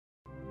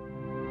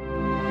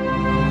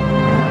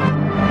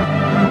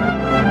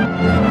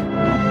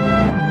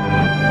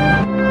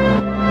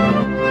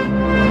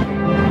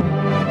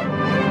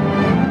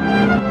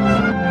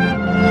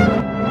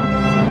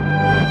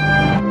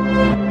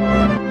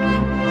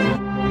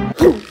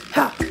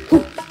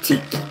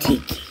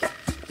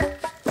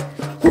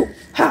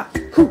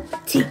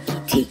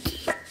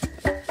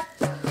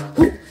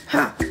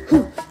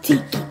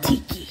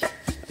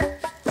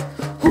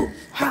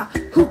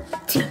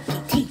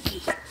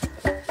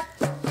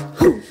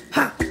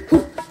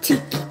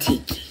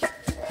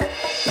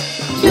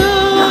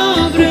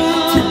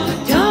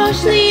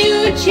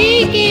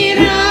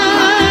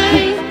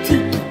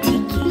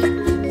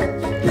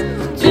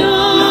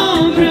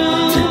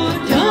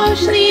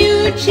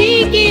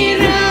čiki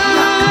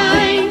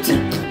raj.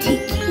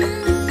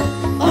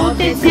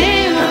 Ovdje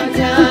ceo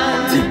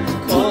dan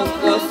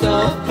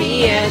kokosov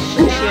piješ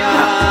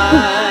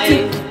čaj.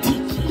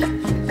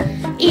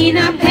 I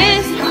na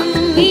pesku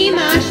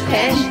imaš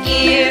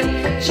peškir,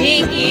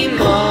 čiki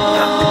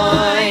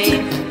moj.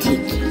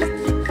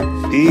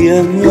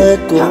 Pijem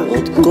mleko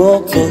od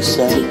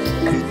kokosa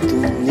i tu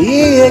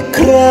nije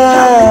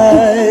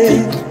kraj.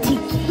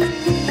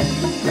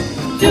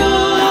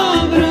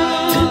 Dobro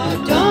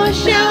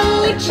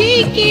došao u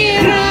čiki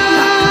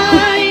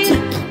raj.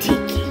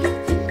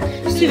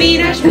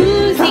 Sviraš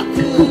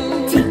muziku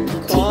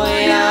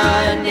koja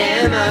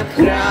nema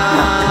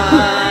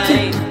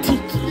kraj.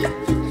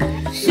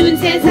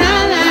 Sunce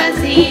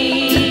zalazi,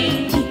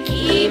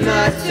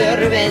 ima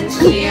crven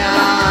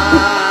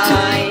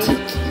sjaj.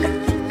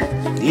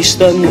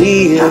 Ništa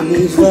nije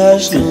mi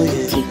važno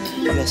jer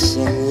ja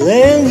sam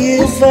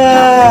lenjivac.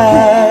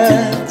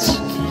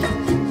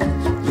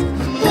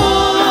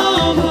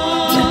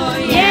 Ovo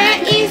je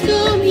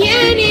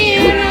izgubljeni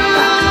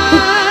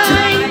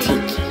raj.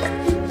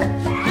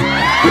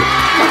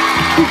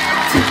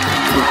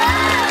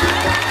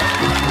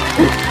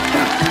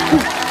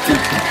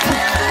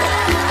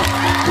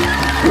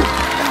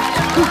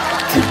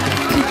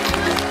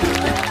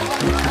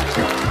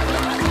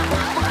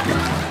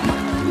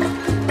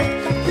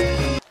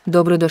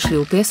 Dobrodošli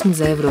u pesmu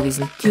za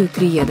Eurovisn't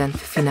Q3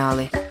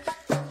 finale.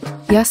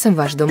 Ja sam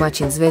vaš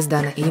domaćin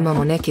Zvezdana i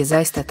imamo neke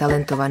zaista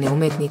talentovane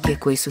umetnike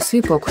koji su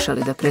svi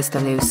pokušali da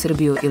predstavljaju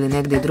Srbiju ili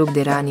negdje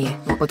drugdje ranije,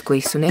 od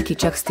kojih su neki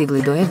čak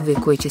stigli do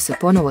FV koji će se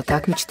ponovo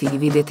takmičiti i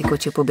vidjeti ko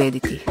će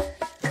pobediti.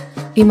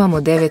 Imamo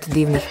 9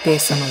 divnih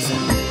pesama za...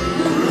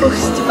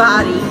 U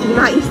stvari,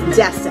 ima ih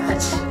 10.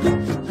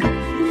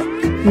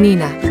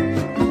 Nina,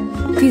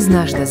 ti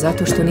znaš da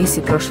zato što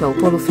nisi prošla u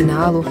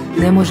polufinalu,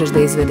 ne možeš da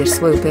izvedeš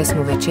svoju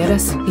pesmu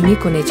večeras i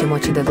niko neće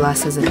moći da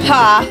glasa za tebe.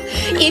 Ha,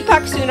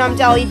 ipak su nam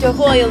dali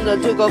dovoljno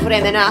dugo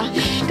vremena.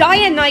 Šta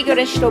je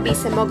najgore što bi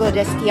se moglo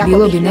desiti ako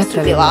bilo bih bi ne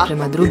nepravedno sudila?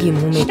 prema drugim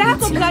umetnicima.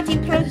 Šta poplatim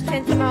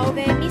producentima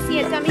ove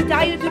emisije da mi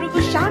daju drugu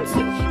šansu?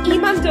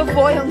 Imam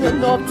dovoljno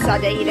novca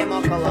da idem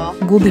okolo.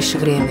 Gubiš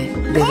vreme,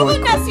 Ovo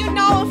devojko.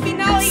 nacionalno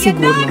finale je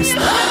Sigurnost.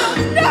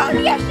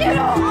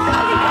 namješeno.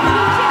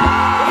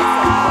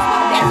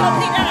 Bez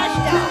obzira na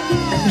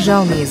šta.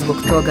 Žao mi je zbog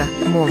toga,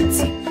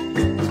 momci.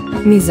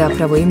 Mi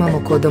zapravo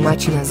imamo kod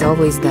domaćina za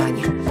ovo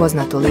izdanje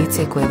poznato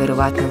lice koje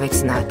verovatno već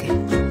znate.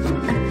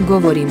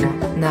 Govorimo,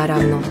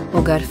 naravno,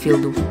 o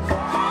Garfieldu.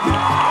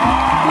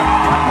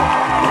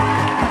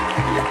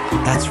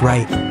 That's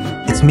right.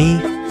 It's me,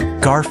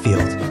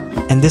 Garfield.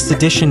 And this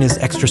edition is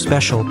extra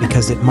special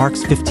because it marks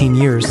 15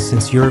 years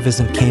since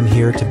Eurovisn't came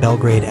here to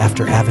Belgrade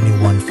after Avenue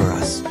 1 for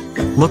us.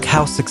 Look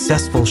how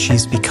successful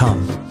she's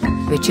become.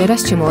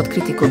 Večeras ćemo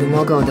otkriti ko bi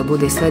mogao da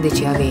bude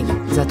sljedeći Avenue,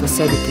 zato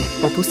sedite,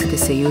 opustite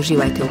se i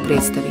uživajte u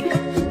predstavi.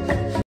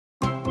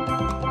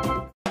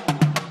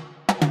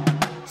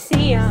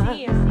 Sijam,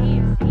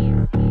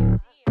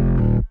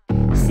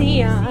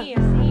 sijam,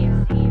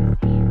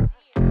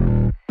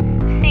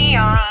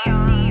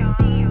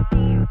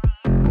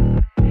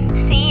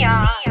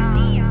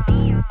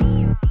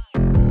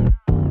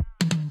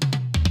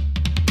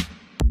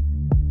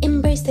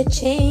 Embrace the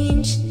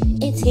change,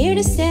 it's here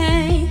to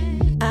stay.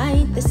 I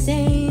ain't the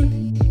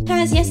same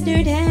as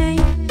yesterday.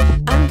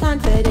 I'm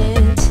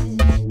confident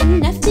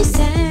enough to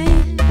say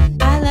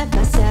I left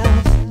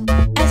myself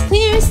as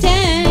clear as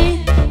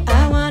day.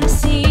 I wanna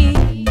see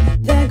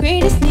the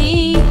greatest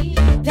me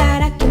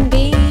that I can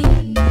be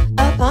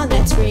up on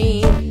that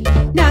screen.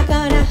 Not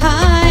gonna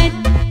hide,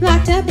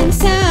 locked up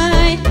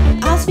inside.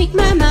 I'll speak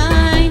my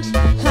mind,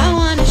 I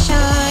wanna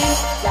shine.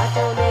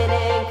 Zato mene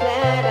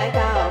gledaj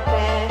kao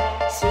pre,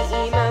 svi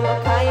imamo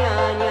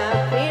kajanja,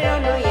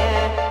 prirodno je.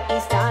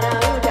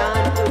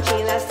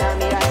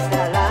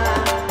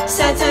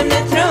 Sad sam na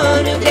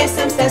tronu gdje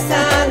sam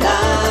stasala.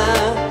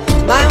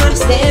 Might wanna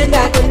stand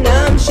back when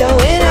I'm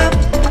showing up,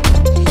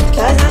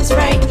 cause that's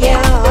right,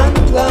 yeah, I'm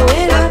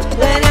glowing up.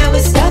 When I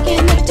was stuck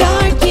in the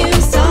dark, you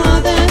saw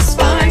the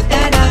spark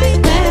that I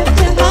left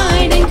to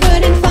hide and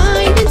couldn't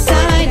find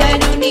inside. I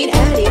don't need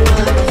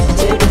anyone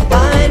to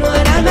define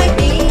what I might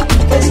be,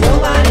 cause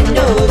nobody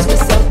knows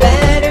what's so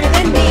better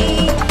than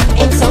me.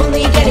 It's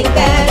only getting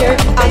better,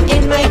 I'm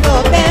in my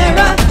gold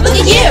era. Look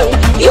at you,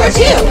 you are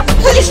too,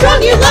 cause you're strong,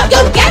 you're loved,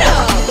 go get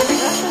 'em!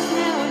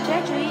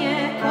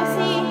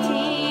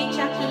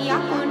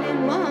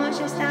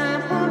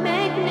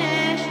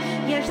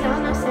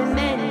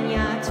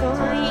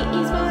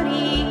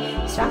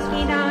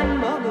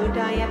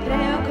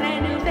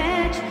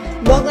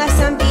 Mogla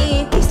sam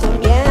biti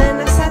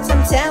slomljena, sad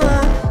sam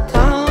cela,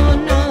 kao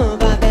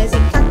nova, bez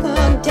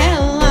ikakvog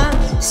dela.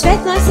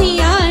 Svetla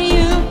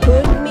sijaju,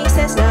 put mi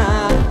se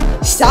zna,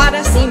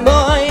 sada si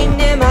moj,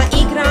 nema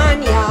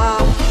igranja.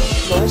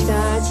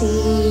 Možda ti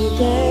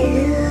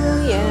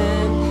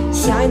delujem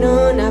sjajno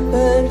na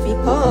prvi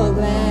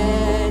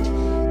pogled,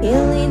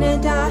 ili ne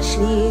daš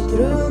ni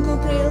drugu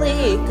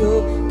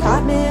priliku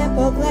kad me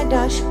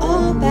pogledaš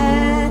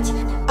opet.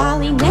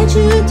 Ali neću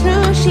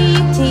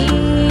trošiti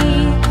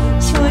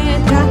svoje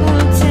drage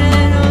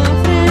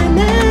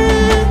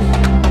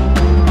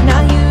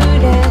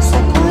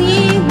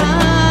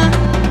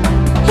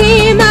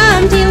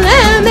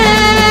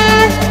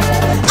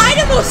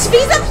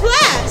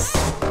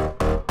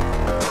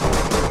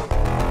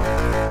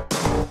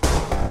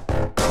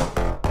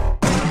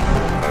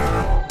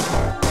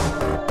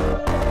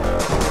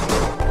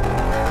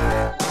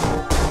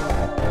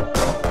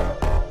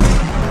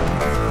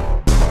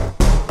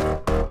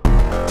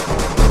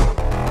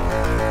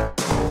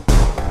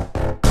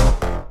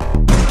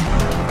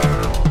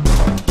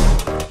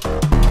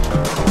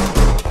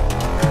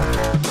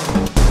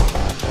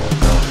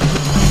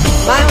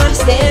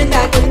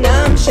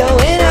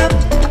showing up.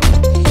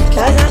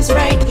 'Cause that's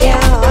right,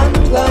 yeah, I'm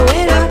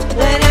glowing up.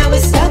 When I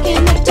was stuck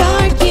in the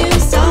dark, you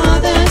saw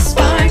the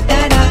spark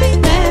that I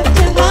left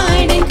to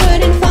hide and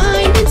couldn't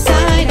find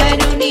inside. I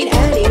don't need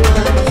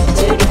anyone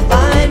to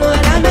define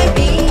what I might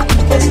be,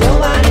 'cause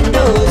nobody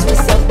knows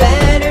myself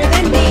better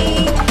than me.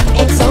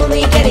 It's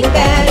only getting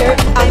better,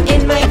 I'm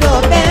in my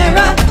glow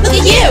era. Look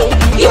at you,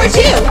 you are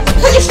too,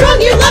 'cause you're strong,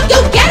 you're loved, go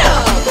get 'em!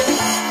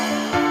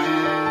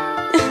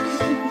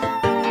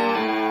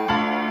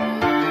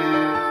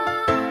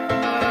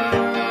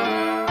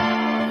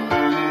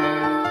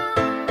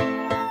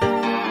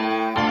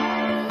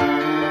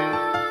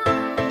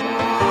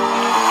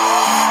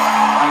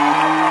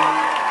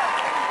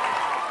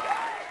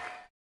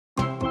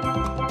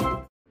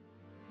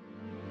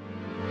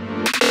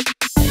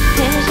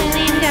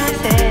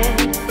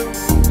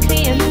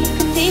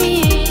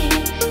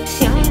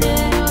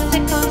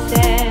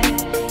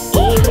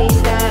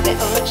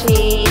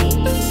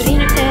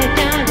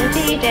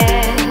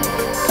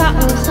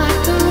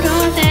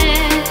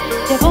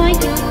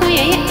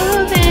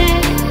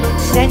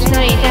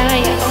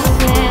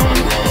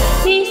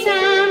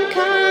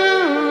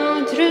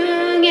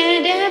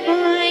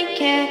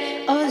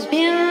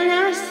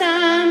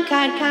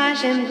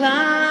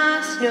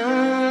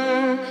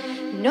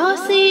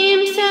 Nosim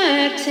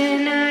srce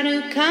na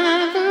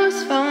rukavu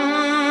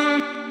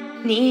svom,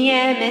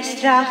 nije me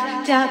strah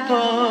da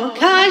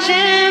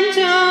pokažem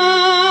to.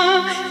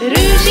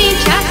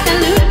 Ružičasta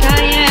lutka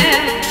je,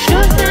 što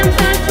sam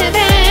za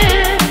tebe,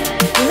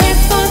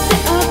 lepo se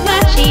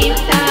oblačim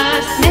sa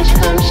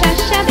smeškom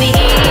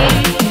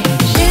šašavim.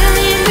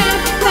 Želim da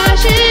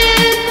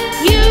pokažem,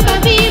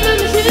 ljubav imam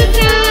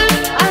znutra,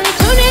 ali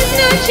to ne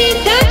znači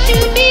da ću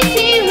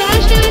biti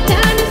lažna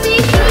danas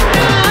i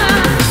sutra.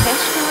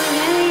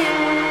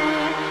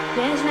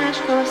 Ne znaš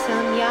ko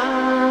sam ja,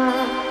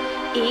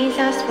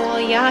 iza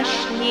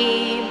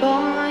svojašnji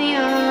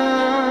boja.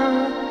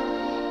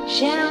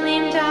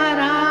 Želim da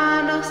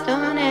radost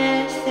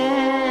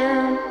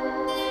donesem,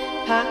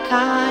 pa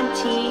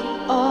kad ti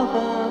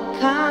ovo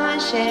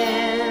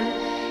kažem,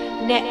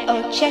 ne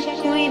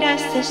očekuj da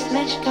se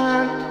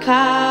smečkam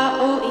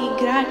kao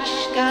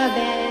igračka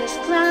bez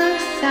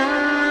glasa.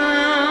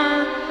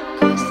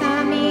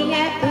 Kosa mi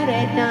je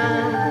uredna,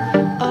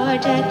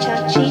 odjeća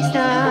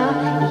čista,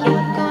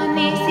 jako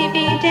nisi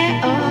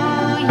video,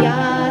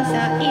 ja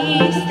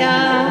zaista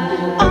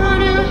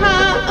onu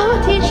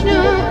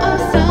haotičnu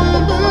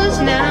osobu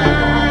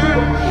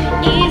znam.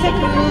 Iza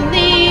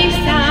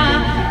kulisa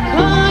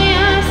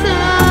koja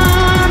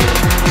sam.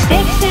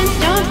 Sticks and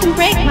stones can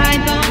break my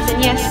bones,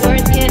 and yes,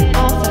 words can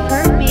also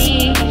hurt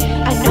me.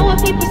 I know what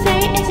people say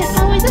isn't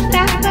always a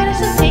fact, but I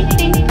still take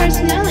things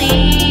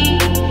personally.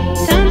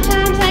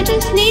 Sometimes I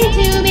just need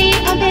to be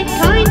a bit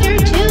kinder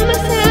to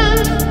myself.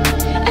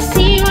 I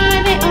see why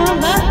they all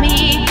love me,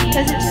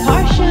 'cause it's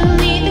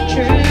partially the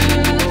truth.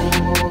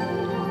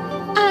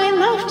 I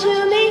love to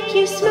make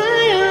you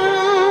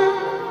smile,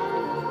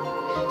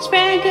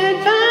 spread good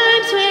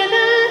vibes with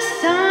a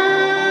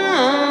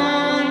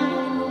song.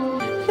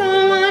 The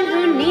one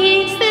who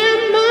needs them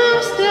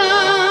most,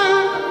 though,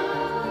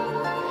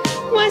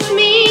 was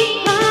me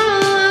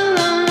all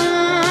along.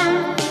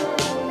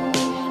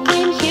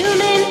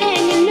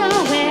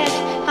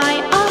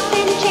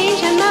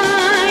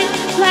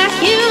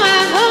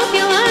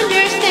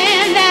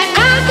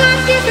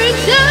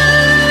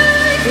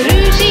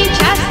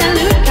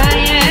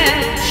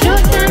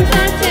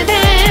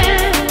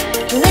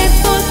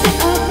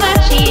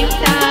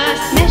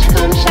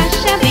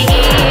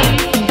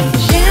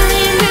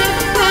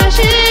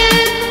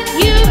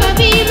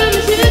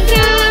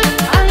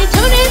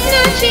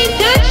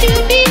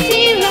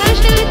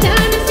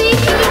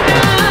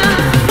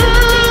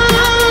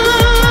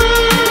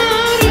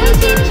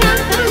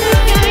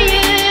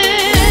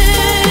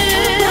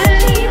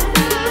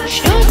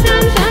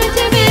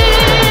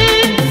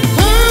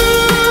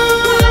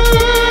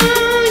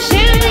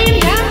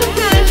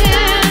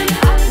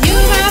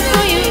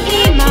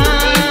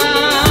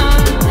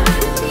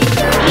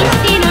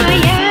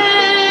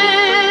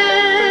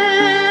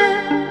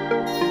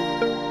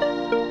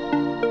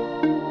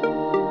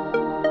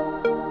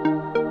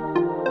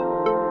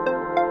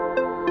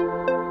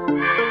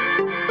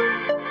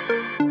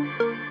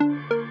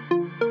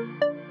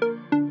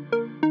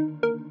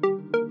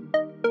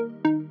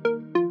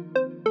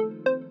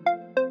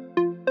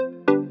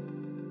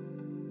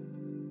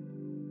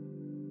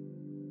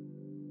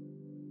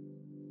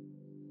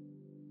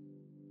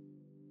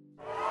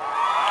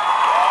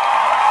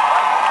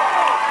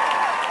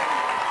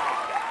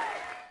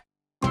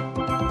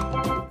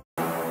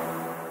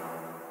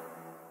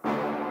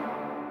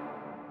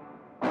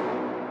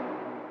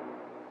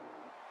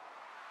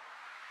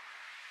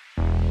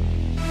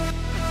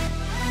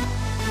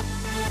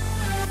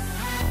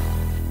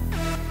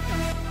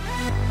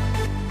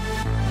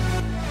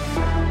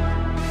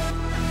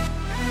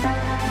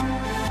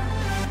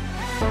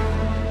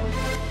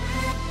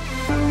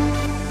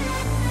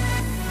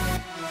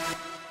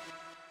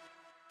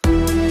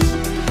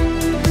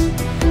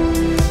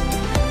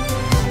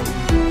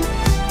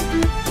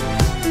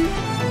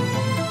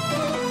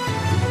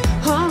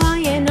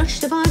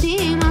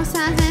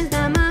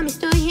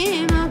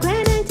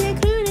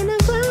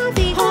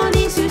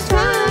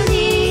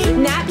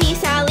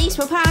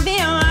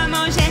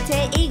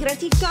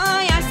 vertigo,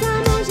 ja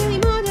samo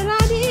želimo da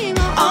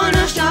radimo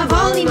ono što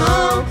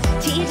volimo.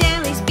 Ti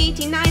želiš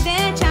biti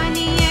najveća,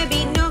 nije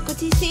bitno ko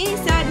ti si,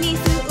 sad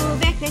nisu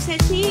uvek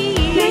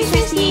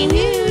najsrećniji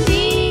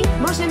ljudi.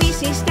 Možda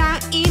misliš da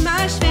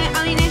imaš sve,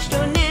 ali nešto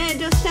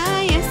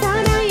nedostaje.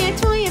 Sada je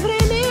tvoje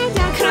vreme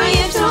da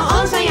Kraljevstvo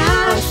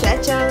osvajaš.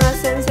 Osjećala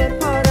sam se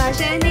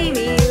poraženim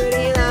i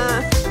jurila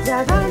za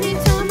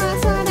valnicom, a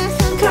sada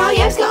sam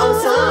kraljevska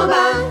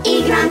osoba.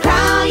 Igram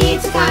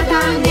kraljicu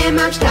karta,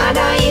 nemam šta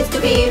da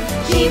izgubim.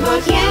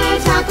 Život je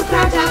tako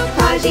kratak,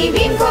 pa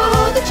živim ko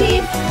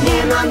odlučim.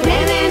 Nemam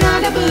vremena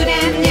da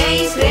budem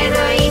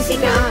neiskrena i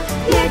sitna.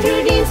 Ne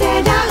trudim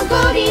se da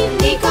ugodim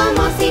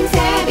nikom osim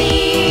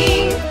sebi.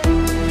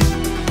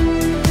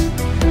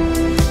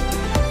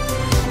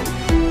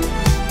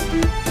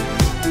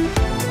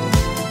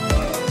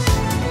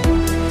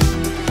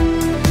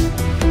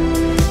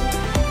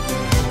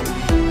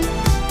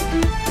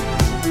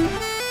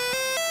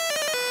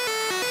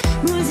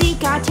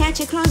 Muzika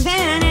teče kroz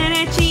vene,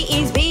 reči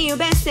izbiju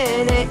bez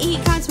scene. I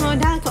kad smo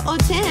daleko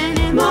od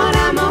scene,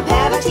 moramo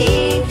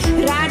pevati.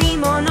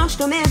 Radim ono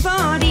što me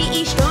vodi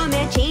i što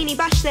me čini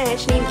baš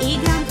srećnim.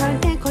 Igram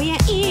karte koje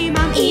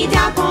imam i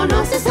da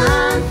ponosan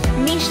sam.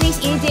 Mišli s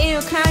ideju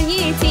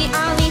kraljici,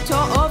 ali to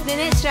ovdje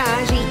ne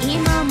traži.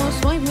 Imamo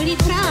svoj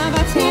put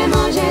pravac, ne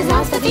može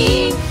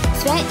zaustaviti.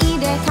 Sve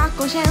ide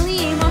kako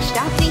želimo,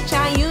 šta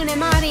pričaju ne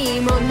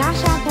marimo.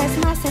 Naša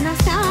pesma se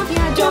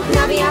nastavlja dok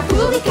navija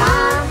publika.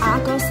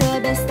 Ako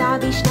sebe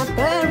staviš na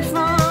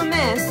prvo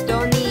mesto,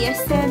 nije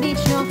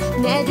sebično,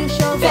 ne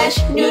dušo, već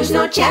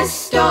nužno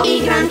često.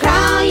 Igram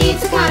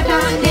kraljicu karta,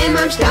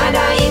 nemam šta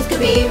da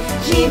izgubim.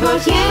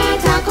 Život je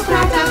tako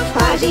kratak,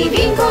 pa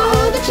živim ko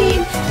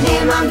odlučim.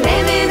 Nemam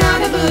vremena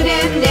da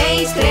budem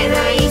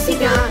neiskrena i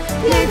sitna.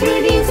 Ne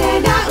trudim se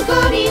da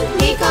ugodim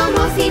nikom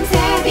osim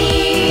sebi.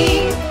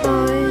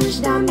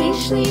 Možda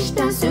misliš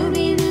da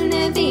sudbinu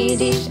ne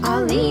vidiš,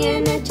 ali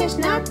je nećeš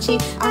naći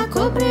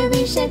ako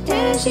previše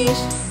težiš.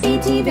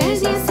 Biti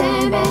verzija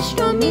sebe,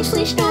 što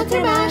misliš što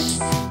trebaš,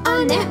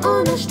 a ne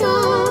ono što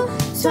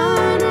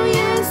stvarno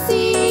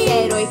jesi.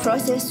 Vjeruj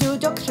procesu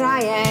do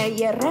kraja,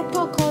 jer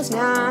retko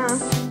zna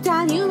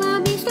da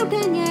ljubav i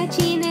strpljenje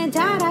čine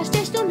da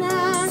rasteš do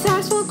nas.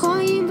 Carstvo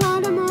kojim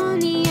vladamo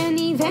nije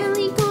ni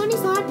veliko ni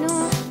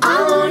zlatno,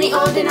 ali oni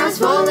ovdje nas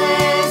vole,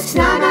 s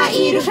nama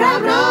idu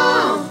hrabro.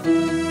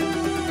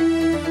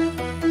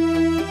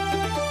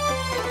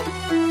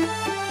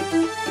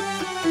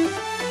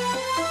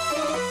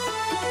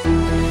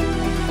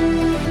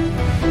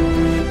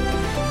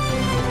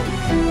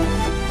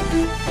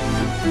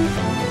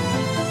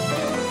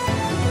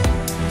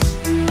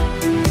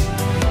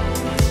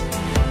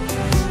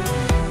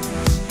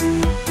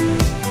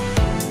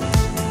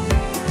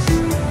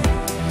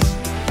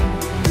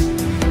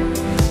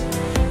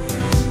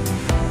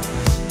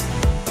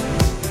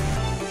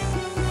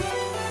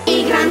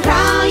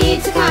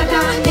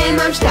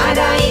 Nemam šta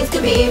da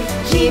izgubim.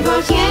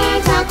 Život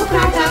je tako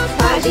kratak,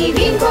 pa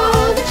živim ko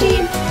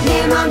odlučim.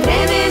 Nemam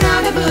vremena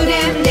da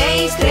budem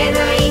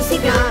neiskrena i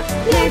sitna.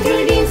 Ne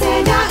trudim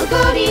se da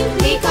ugodim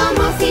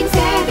nikom osim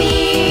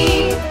sebi.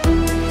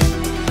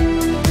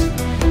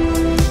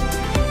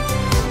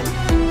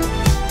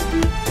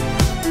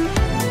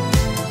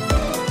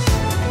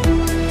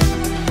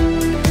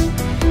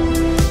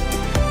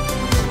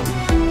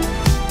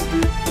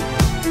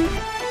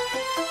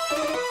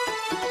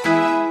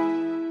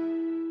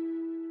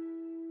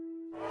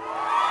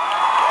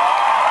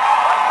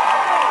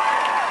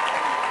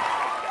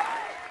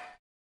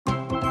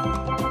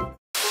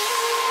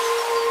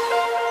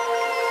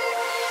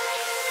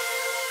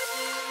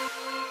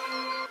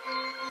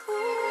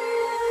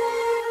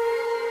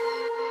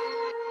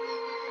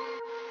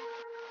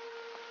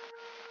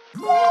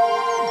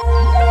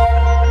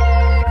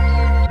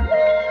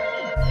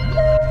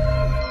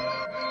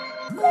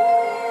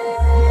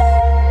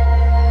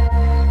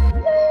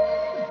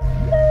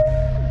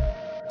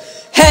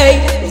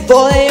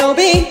 Voleo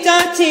bih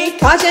da ti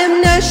kažem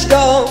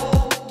nešto,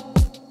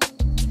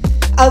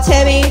 al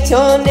tebi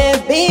to ne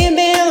bi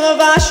bilo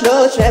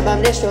važno. Trebam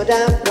nešto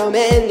da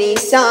promeni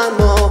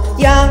samo.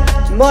 Ja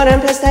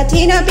moram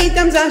prestati da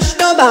pitam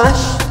zašto baš,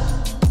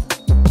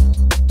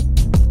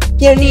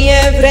 jer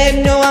nije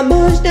vredno, a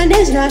možda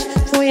ne znaš.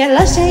 Tvoje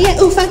lase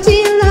je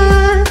ufatila.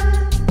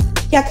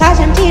 Ja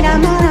kažem ti da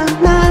moram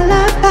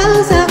mala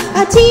pauza,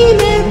 a ti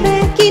me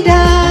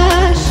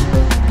prekidaš.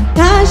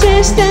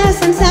 Kažeš da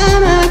sam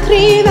sama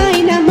kriva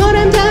i da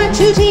moram da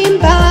čutim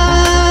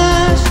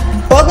baš.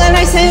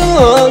 Pogledaj se u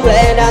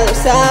ogledalo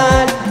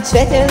sad,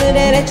 sve te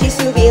lude reči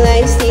su bile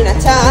istina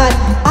tad.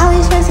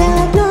 Ali sve se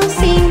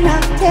odnosi na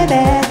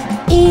tebe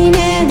i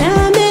ne na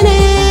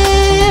mene.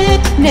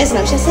 Ne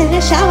znam šta se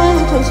dešava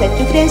u tom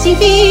svetu gdje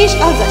živiš,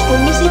 al zašto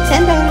mi si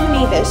centar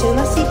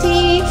univerzuma si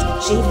ti.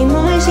 Živi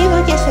moj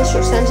život je sve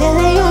što sam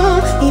želeo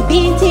i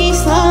biti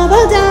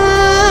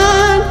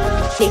slobodan.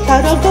 Ti kao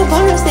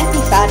odgovornost ne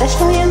prihvataš,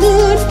 što je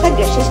lud. Kad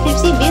grešiš kriv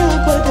si bilo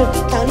ko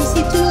drugi, kao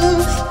nisi tu.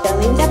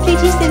 Velim da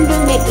pritisnem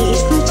gume i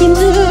isključim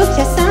zvuk.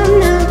 Ja sam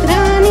na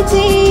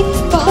granici,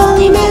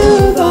 boli me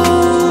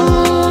uvod.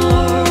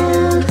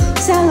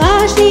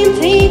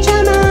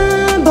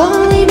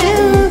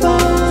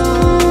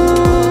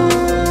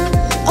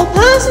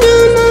 Opasnu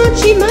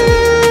moć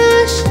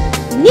imaš,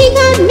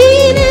 nikad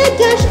mi ne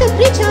daš kad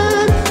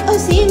pričam,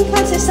 osim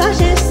kad se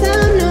slažeš sa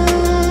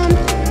mnom.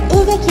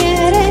 Uvek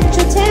je reč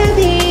o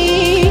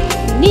tebi,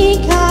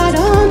 nikad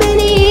o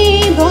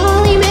meni,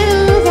 boli me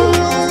uvo.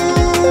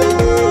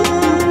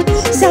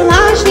 Sa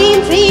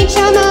lažnim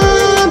pričama,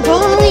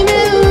 boli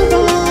me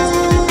uvo.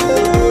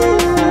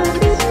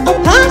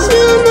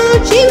 Opasnu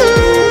moć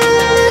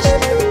imaš,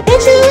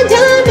 neću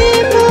da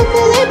me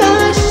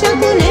pokolebaš,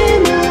 ako ne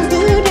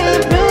mogu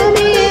da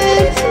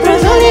promijem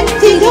prozore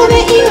ti dove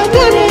i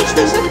ograde,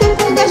 što svakom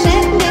koga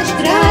žetneš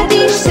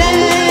gradiš se.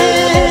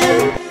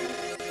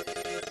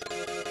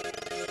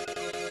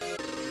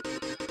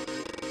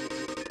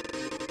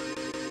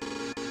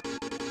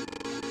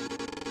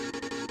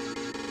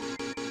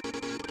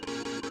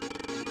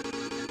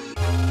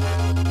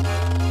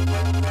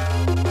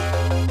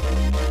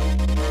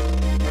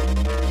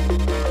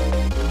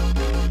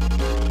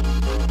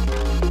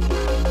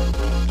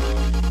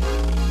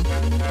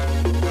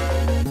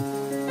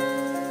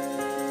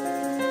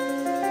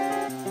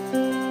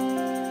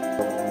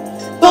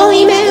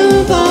 Boli me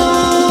uvo,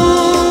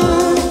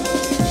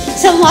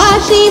 sa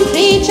lažnim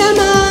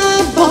pričama,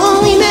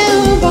 boli me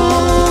uvo.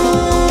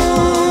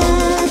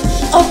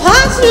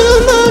 Opasnu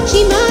moć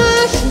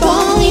imaš,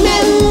 boli me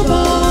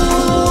uvo.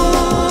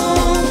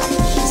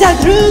 Za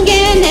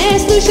druge ne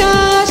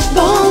slušaš,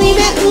 boli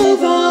me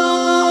uvo.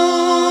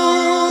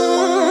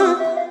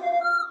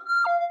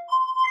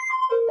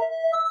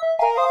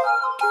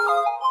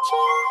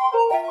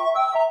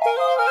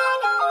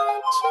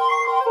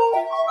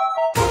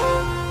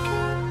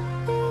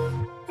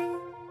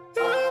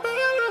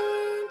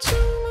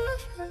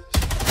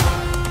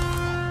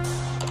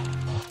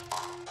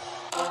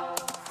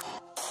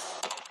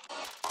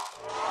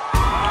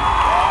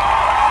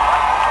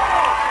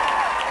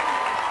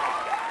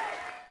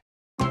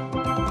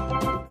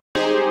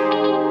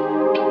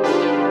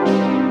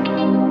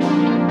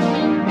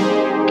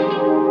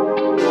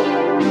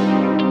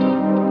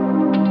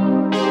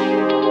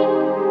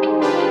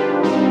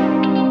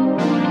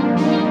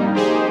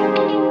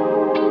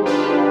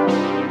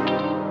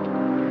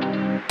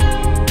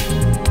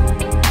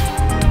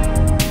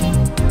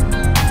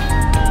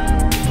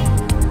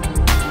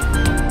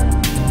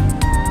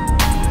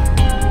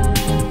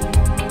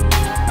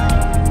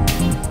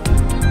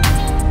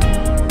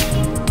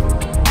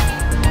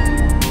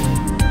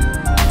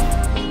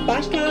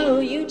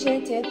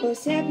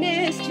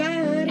 Posebne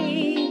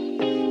stvari,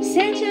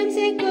 sećam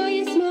se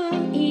koje smo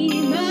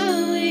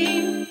imali,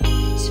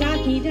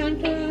 svaki dan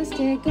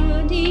proste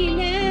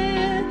godine,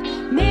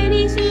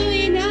 meni su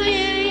i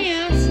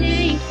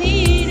najjasne i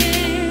fine.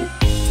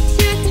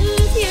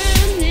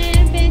 Sakupljam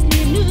nebe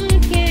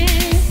trenutke,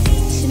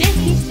 smeh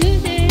i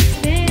suze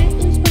sve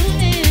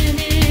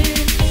uspomene,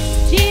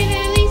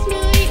 živeli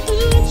smo i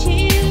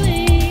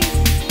učili,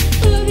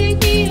 uvijek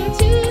bio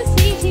tu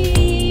si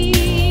ti.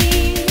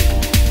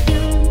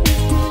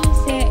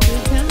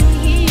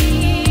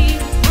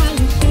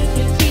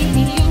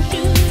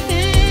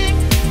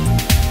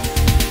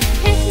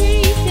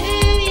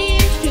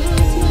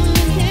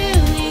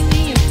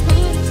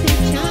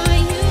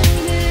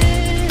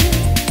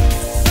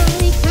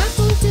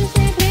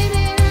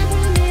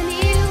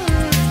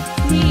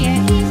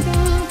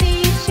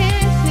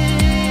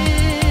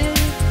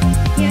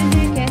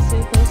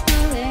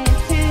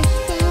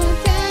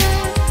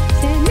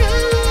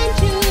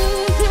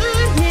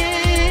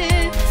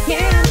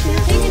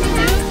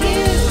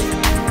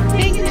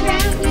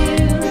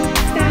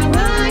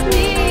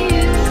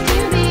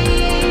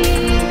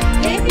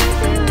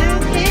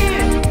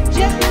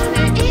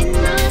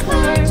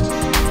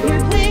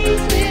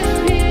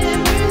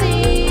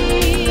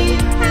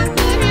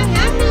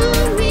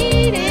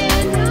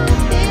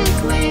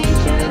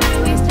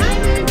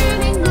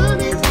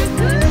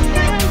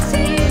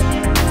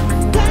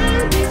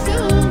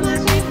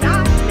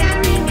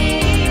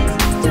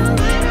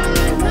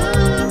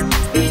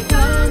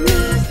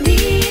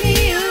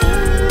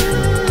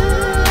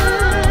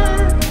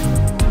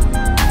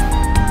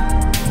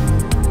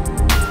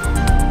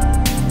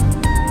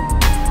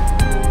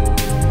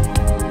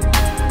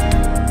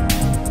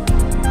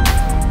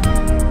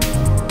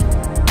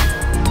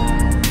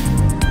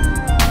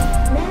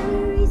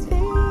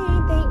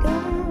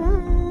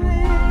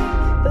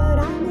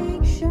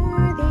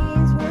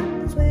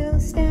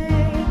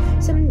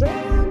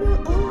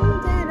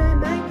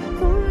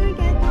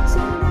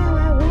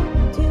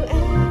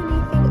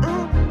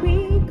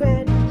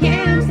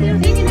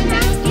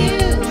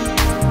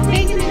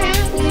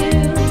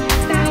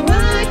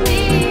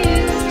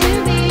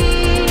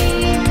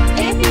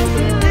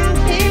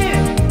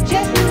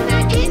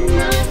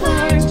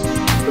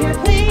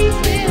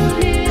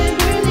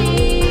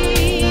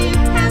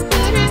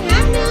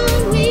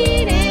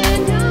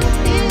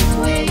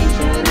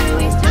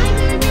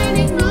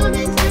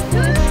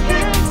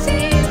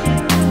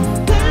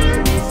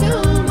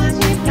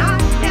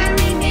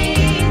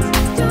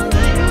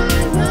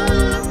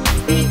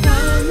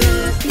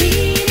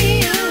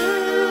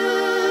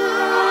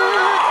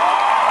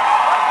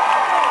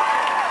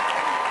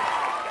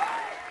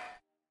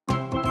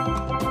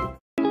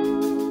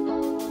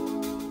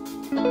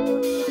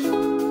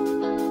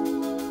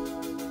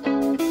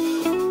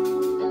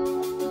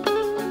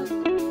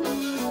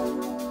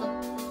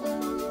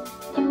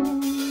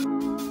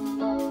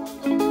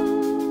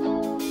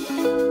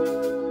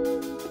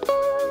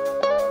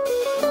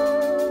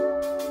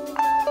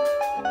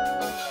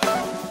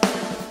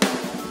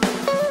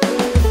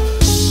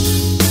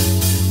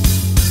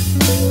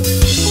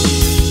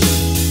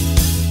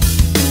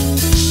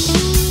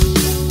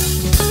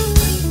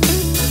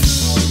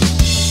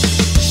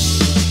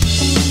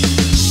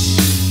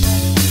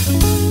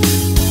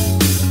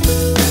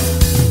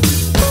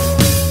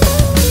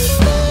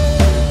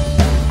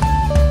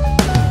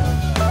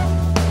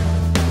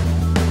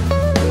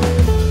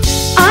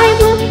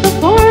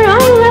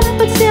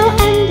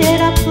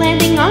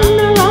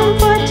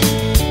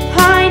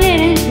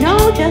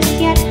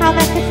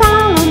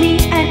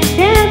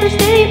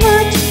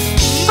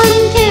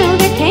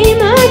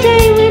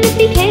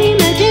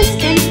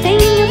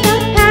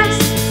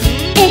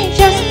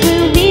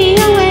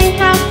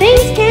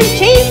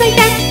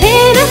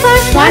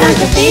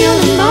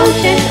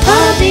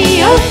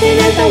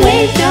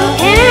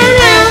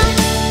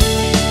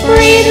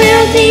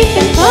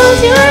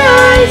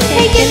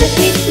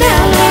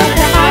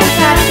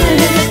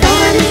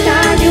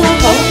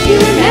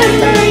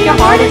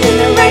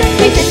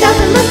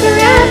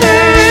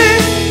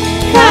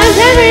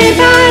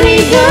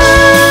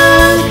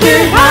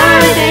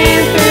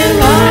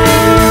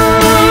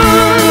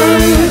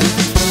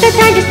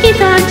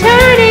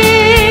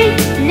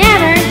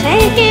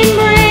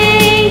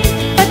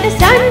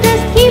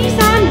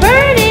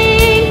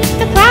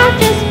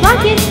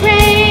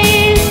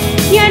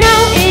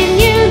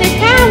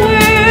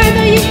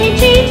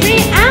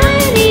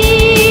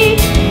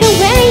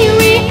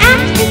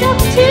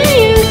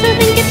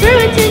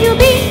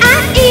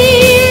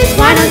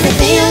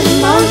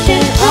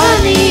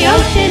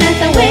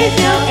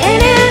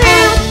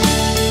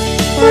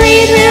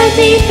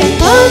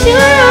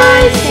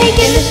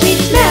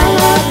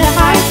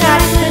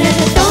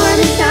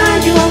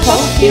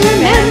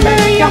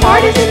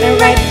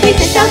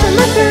 it doesn't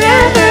last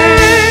forever.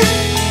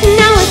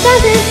 No, it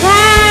doesn't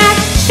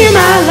last. Through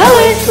my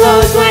lowest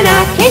lows when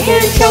I can't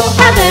control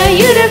how the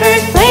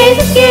universe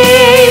plays its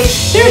game.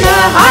 Through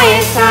the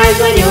highest highs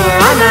when you're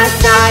on my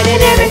side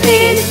and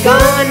everything is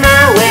going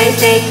my way.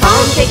 Stay calm,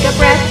 take a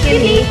breath, you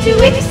need to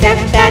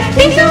accept that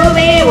things will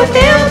be what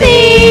they'll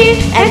be.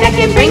 And that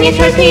can bring you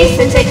towards peace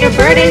and set your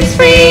burdens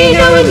free.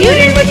 Knowing you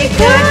did what you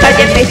could, but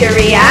you face your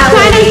reality.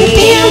 Why don't you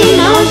feel the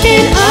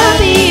motion of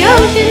the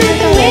ocean as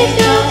the waves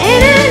go in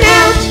and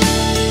out?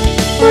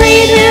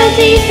 Breathe real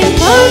deep and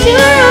close your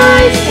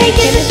eyes,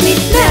 taking the sweet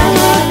smell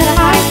of the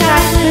high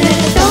tide. When it's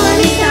a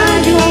stormy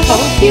time, you will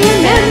hope you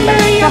remember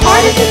your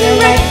heart is in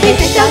the right place,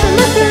 it doesn't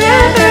last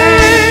forever.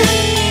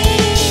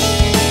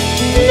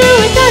 No,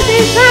 it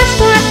doesn't last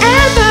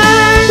forever.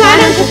 Why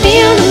don't you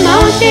feel the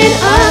motion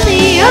of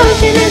the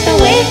ocean as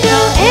the waves go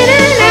in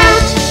and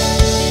out?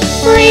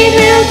 Breathe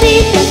real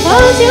deep and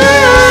close your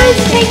eyes,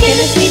 taking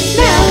the sweet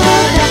smell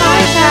of the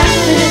high tide.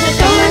 When it's a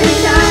stormy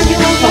time, you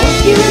will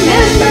hope you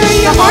remember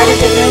your heart is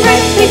in the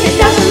right place, it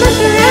doesn't last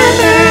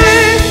forever.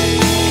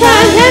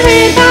 'Cause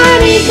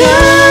everybody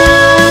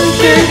goes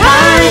through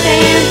highs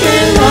and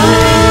through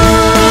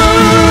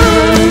lows.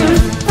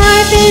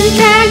 I've been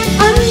dragged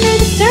under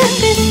the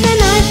surface and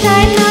I've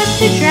tried not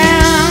to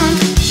drown.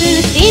 Through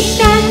the deep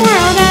dark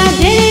world I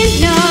didn't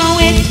know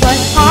it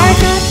was hard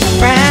not to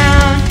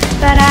frown.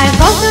 But I've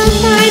also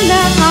climbed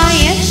the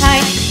highest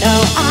height,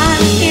 though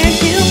I'm scared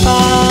to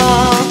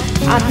fall.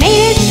 I've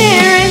made it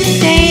there and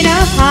stayed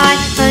up high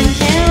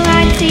until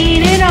I've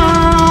seen it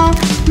all.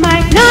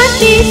 Might not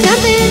be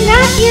something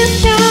that you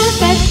chose,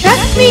 but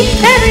trust me,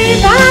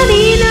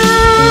 everybody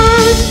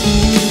knows.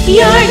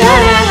 You're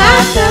gonna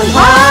have some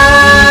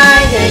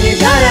highs and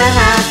you're gonna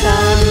have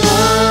some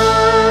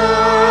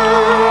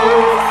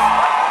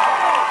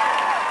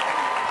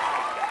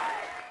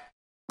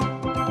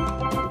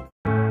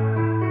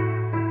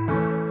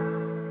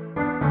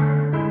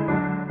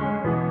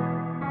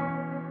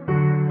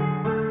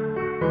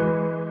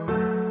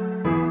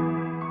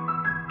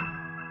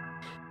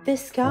The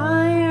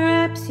sky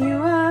wraps you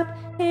up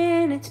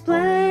in its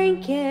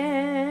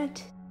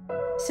blanket,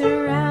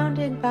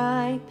 surrounded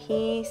by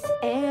peace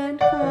and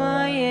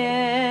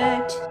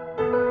quiet.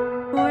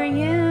 For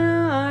you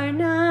are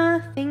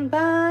nothing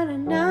but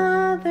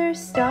another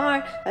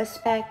star, a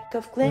speck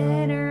of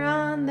glitter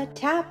on the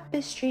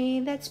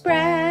tapestry that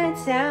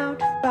spreads out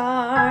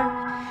far.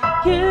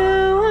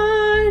 You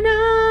are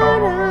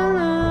not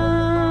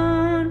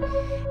alone,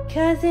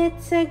 'cause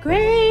it's a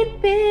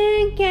great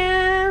big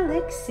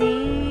galaxy.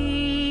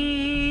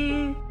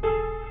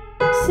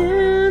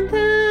 Soon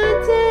the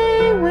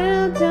day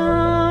will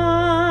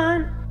dawn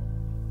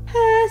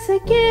as a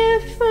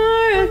gift for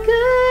a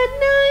good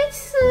night's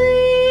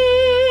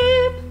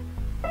sleep.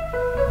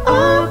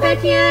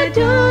 Opet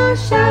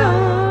dusza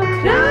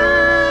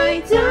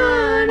okrajdzona,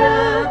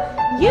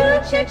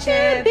 jutrze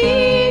cię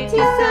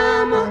biti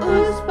samo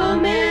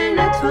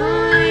uspomena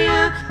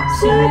twoja.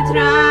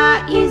 Sutra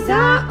I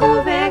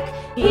zauvek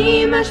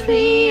imaš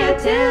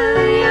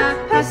prijatelja,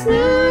 pa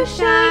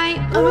slušaj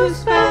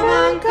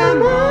uspavanka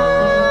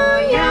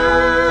moja.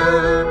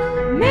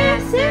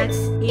 Mesec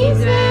I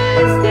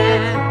zvezde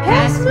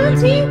pesmu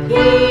ti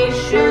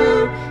pišu,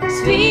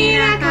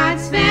 svira kad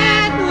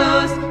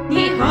svetlost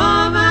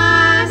njihova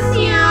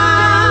sja.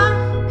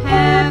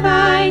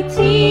 Pevaj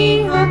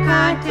tiho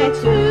kad te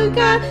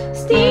tuga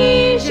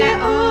stiže,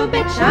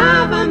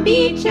 obećavam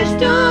bit ćeš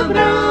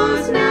dobro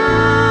znaj.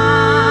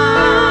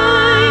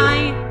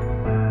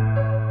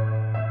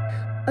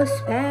 A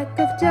speck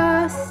of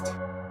dust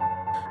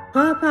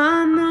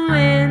upon the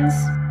winds,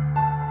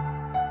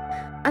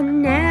 a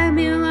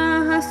nebula,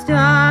 a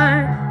star,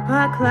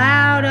 a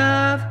cloud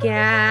of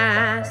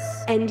gas.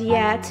 And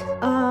yet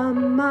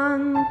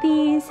among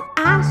these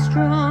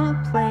astral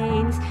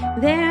planes,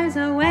 there's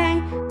a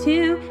way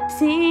to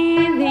see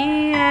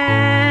the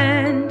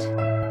end.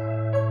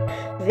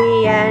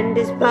 The end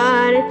is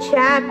but a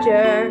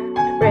chapter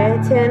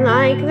written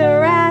like the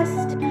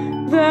rest.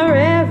 The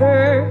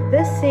river,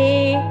 the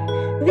sea,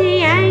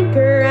 the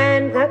anchor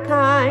and the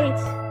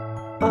kite.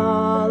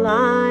 All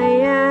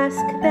I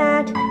ask,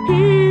 that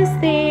is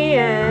the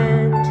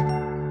end.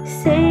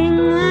 Sing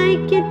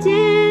like you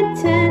did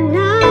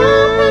tonight.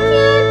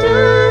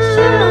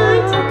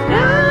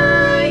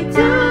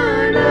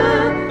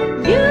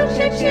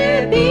 Jutrze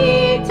cię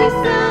biti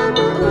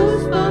samo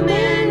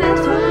uspomena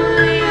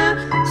twoja.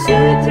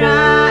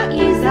 Sutra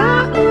I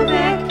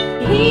zauvek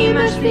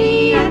imaš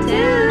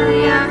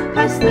prijatelja,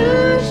 pa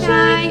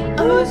slušaj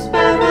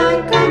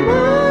uspavanka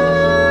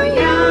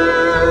moja.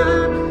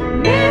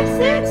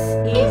 Mesec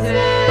I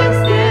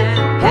zvezde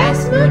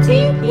pesmu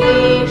ti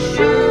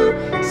pišu,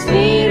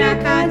 svira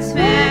kad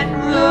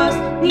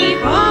svetlost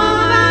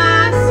njihova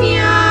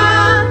sja.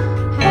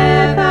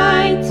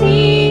 Pevaj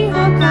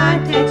tiho kad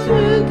te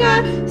tuga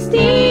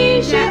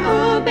stiže,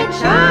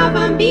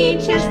 obećavam bit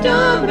ćeš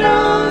dobro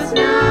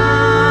znaj.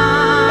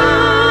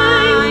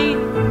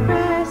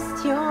 Rest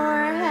your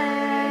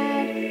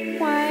head,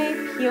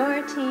 wipe your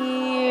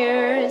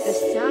tears. The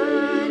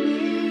sun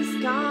is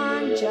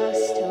gone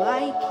just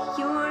like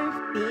your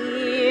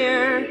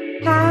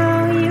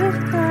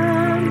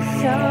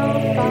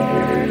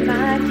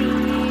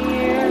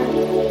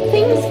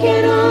things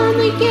can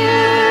only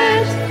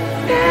get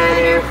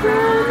better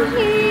from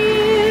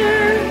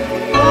here.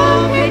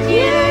 Opet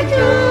je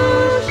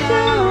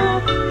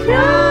došao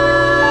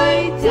kraj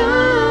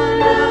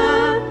dana,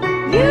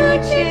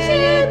 juče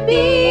će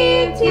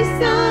biti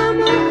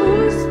samo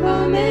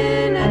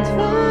uspomena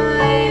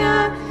tvoja,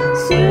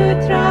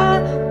 sutra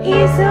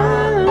i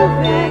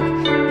zauvek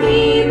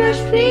imaš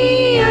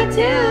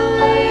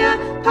prijatelja,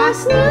 pa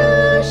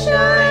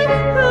slušaj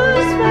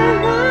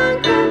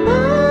Uspavanka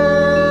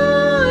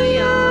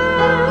moja.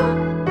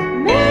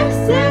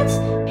 Mesec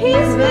i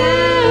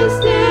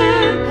zvezde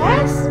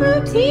pesmu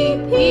ti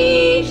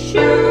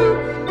pišu,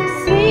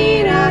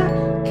 svira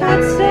kad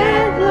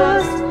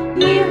svetlost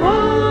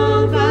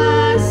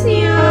njihova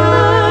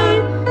sjaj.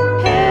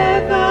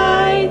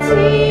 Pevaj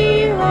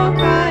tiho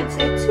kad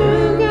te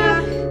tuga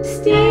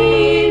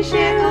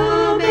stiže,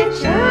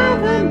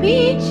 obećavam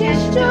bit ćeš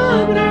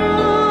dobro.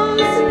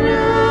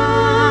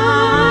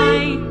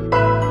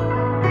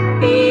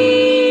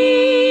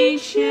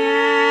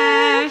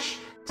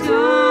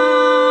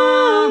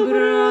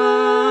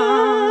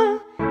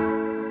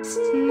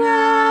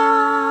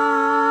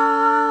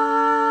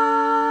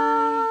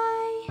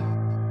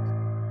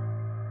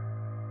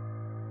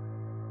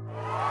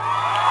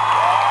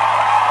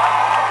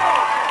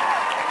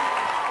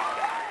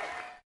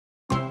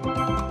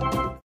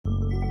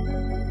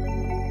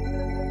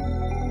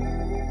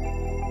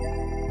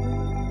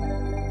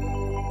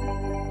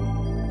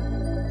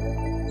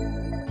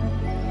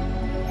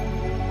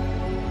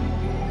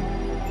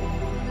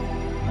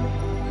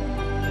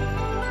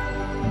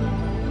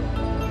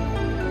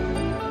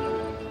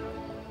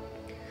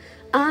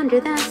 Under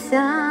the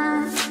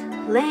sun,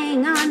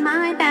 laying on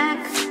my back,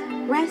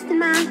 resting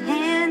my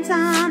hands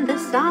on the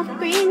soft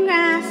green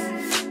grass.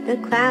 The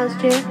clouds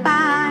drift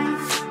by,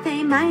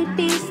 they might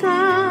be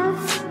slow,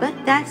 but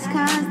that's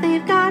 'cause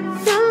they've got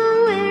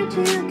nowhere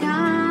to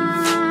go.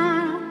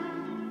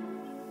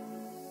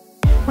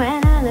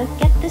 When I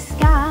look at the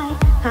sky,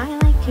 I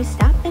like to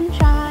stop and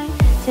try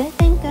to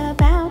think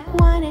about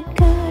what it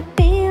could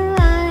be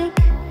like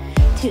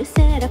to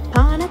sit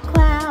upon a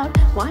cloud,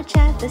 watch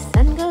as the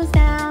sun goes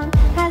down,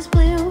 has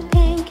blue,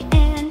 pink,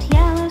 and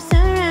yellow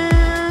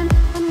surround.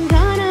 I'm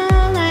gonna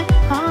let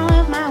all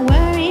of my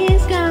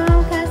worries go,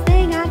 'cause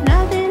they got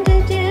nothing to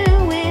do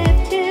with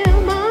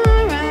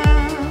tomorrow.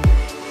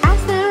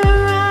 As the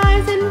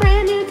horizon,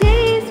 brand new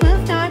days will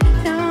start,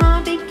 so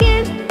I'll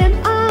begin them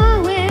all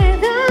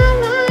with a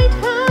light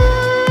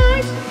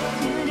heart.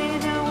 Today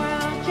the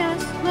world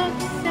just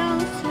looks so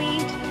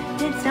sweet.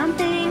 Did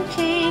something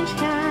change?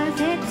 'Cause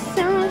it's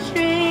so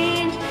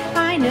strange.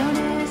 I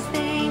notice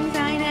things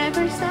I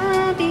never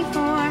saw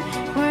before.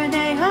 Were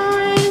they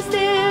always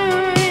there,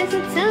 or is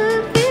it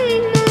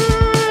something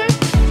more?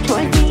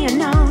 Towards the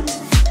unknown,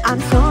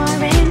 I'm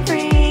soaring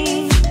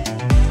free,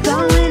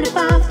 going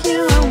above to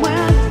a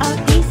world of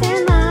peace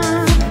and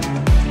love.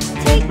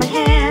 Take my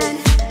hand,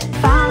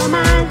 follow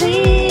my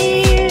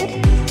lead,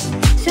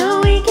 so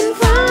we can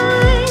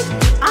fly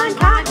on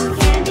cotton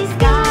candy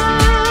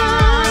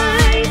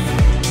skies.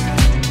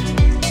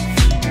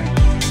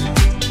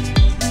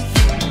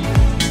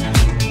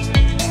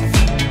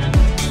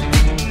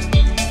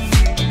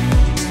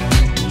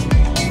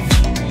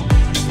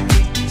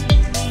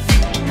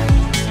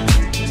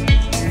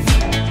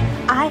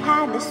 I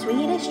had the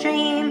sweetest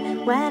dream.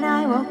 When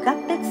I woke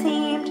up it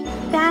seemed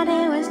that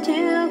it was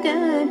too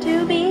good to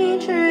be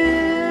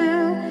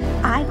true.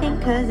 I think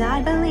 'cause I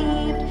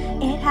believed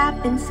it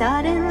happened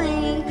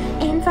suddenly.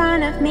 In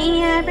front of me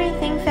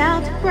everything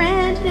felt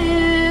brand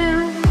new.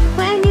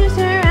 When you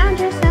surround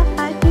yourself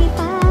by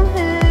people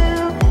who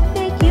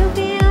make you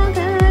feel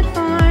good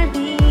for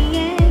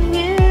being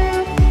you,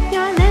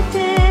 you're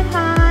lifted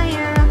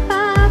higher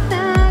above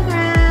the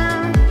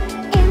ground.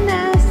 In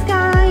the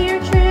sky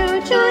your true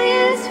joy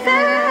is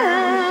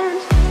found.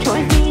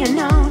 Towards the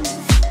unknown,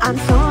 I'm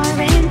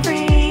soaring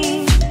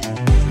free,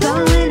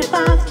 going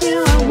above to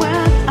a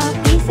world of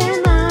peace and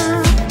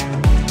love.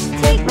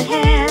 Take my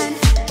hand,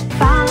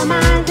 follow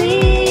my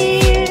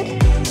lead,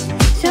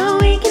 so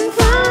we can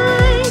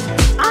fly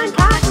on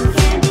cotton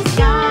candy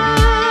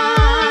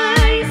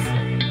skies.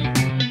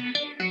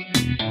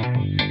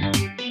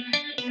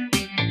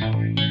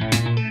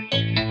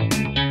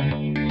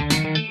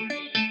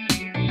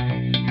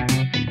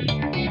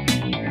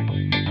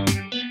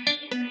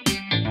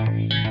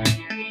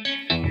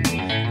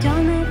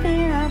 Don't let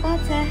fear of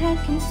what's ahead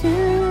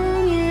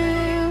consume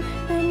you.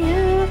 When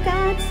you've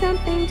got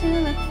something to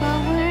look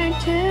forward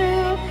to,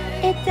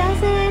 it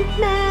doesn't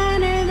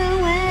matter the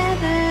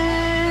weather.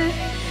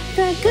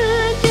 The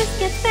good just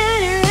gets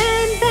better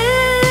and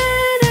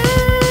better.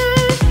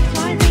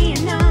 Toward the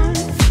unknown,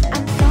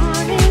 I'm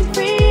soaring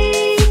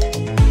free,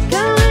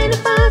 going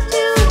above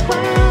to a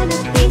world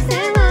of peace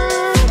and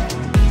love.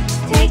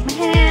 Take my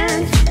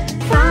hand,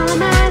 follow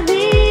my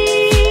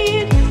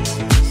lead,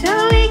 so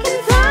we can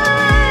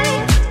fly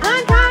on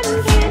cotton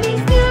candy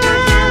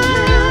skies.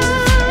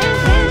 And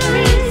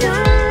tangerine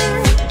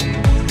sun,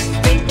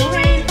 sprinkle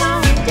rain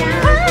falling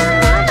down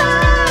from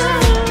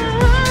above,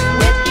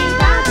 with you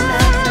by the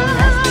love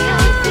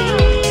celestial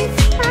sea.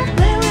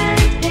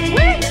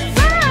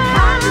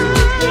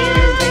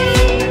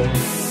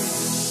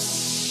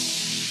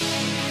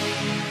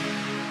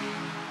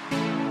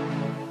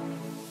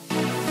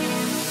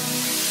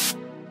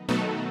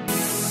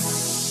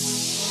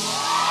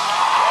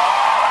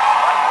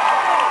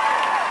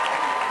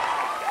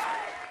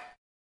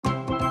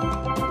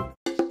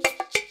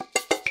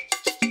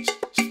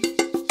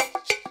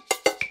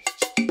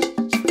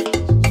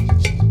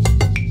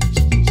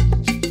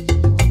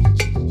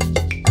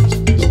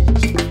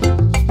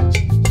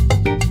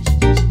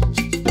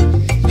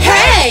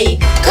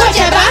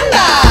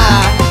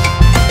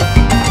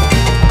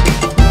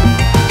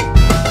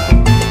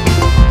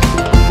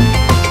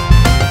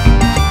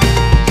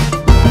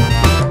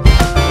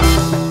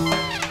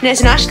 ne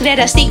znaš gdje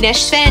da stigneš,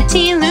 sve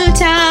ti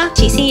luta.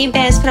 Ti si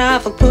bez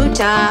pravog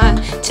puta.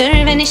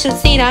 Crveni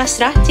šucira,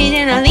 strati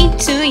ide na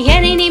licu,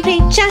 jedini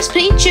pričaš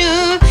priču.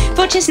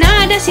 Počne zna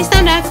da si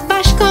standard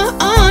baš ko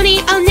oni,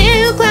 al ne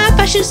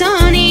uklapaš u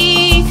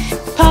zoni.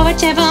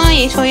 Povrće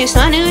voji tvoju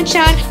slanu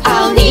čar,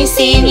 al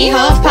nisi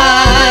njihov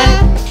par.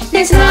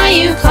 Ne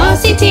znaju ko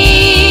si ti,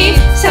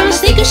 samo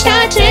sliku šta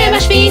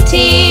trebaš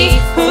biti.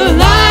 U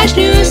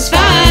lažnu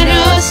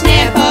stvarnost ne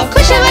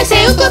pokušavaj se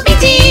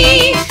uklopiti.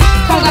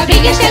 Koga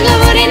briga šta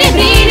govore, ne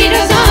brini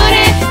do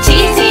zore. Ti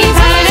si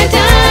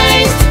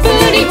Paradajz,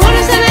 budi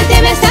ponosan na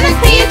tebe, stanak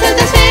prijatelj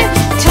za sve.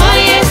 To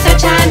je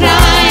sočan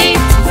raj.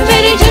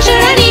 Veri to što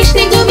radiš,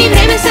 ne gubi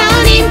vreme sa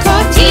onim ko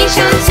ti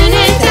šansu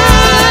ne da.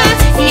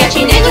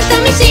 Jači nego što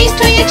misliš,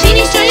 to je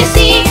činiš što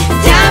jesi.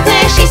 Da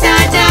pleši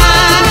sada,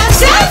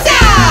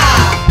 salsa!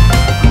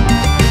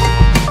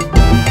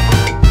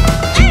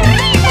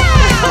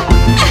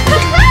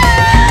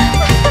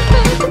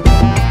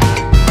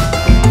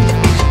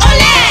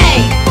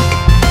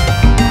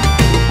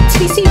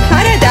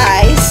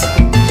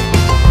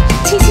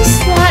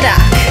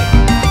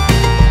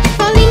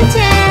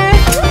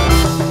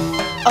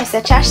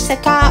 Osjećaš se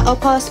kao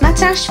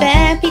posmatraš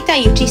sve,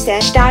 pitajući se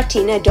šta ti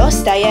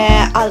nedostaje.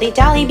 Ali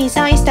da li bi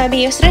zaista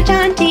bio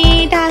srećan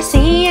ti da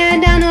si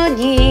jedan od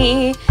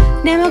njih?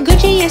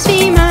 Nemoguće je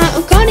svima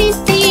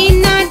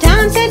ukoristiti,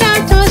 nadam se da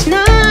to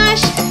znaš.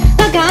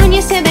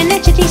 Laganje sebe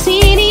neće ti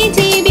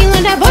smiriti, bilo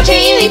da voće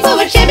ili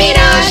povrće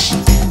biraš.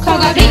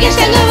 Koga briga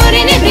šta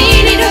govore, ne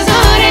brini do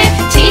zore.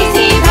 Ti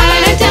si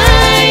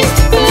Paradajz,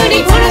 budi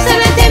ponosan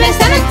na tebe,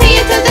 stanak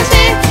prijatelj za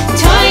sve.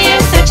 To je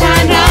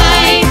sočan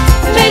raj.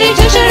 Veri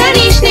to što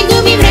radiš, ne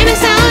gubi vreme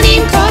sa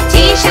onim ko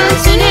ti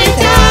šansu ne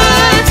da.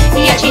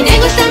 Jači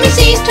nego što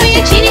misliš, to je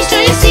činiš što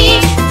jesi.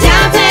 Da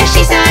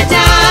pleši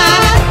sada.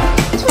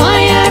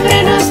 Tvoja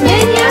prednost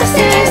menja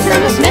se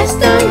samo s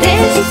mestom gde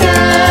si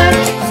sad.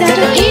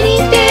 Zato idi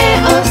gde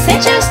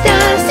osjećaš da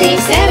si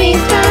sebi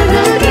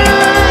stvarno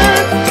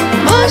drag.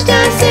 Možda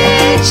se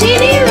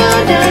činilo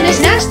da ne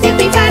znaš gdje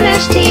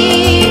pripadaš ti,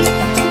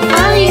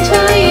 ali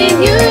tvoji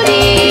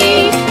ljudi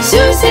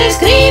su se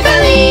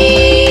skrivali.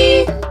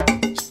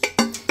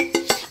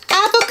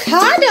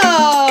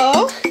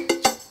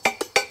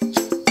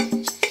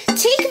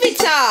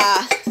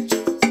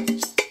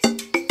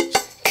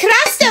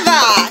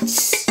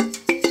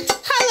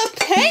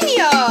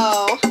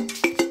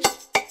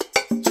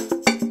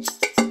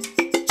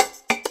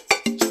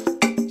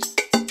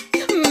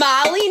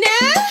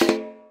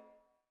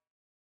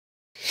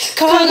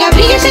 Koga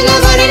briga šta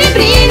govore, ne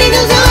brini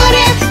do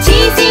zore. Ti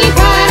si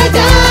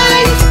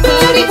Paradajz,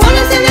 budi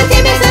ponosan na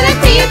tebe, sada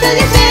prijatelj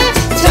je sve.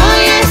 To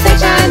je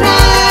srčan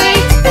raj.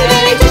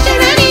 Veli to što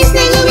radiš,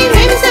 ne gubi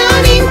vreme sa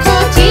onim ko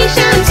ti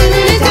šansu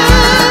ne da.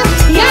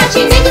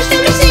 Jači nego što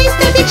misliš,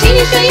 to ti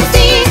činiš što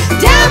jesi.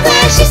 Da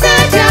pleši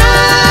sada.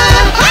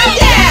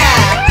 Hajde!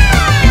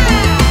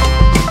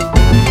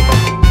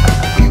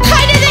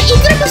 Hajde da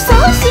igramo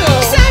salsu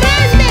sa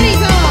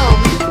Raspberriesom.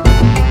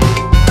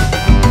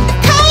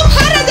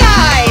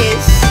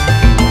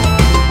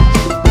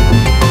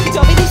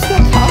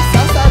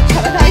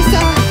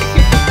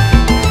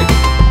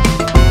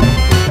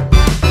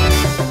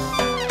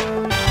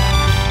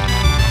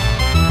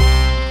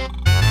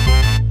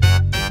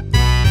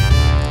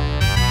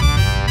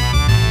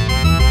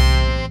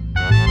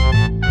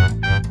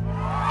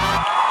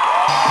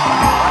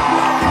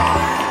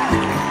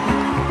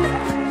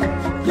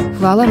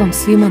 Hvala vam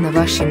svima na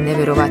vašim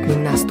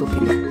nevjerovatnim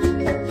nastupima.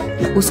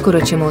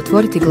 Uskoro ćemo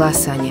otvoriti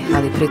glasanje,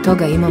 ali pre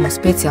toga imamo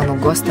specijalnog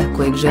gosta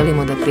kojeg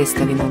želimo da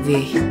predstavimo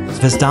vi.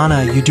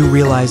 Zvezdana, you do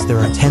realize there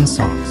are 10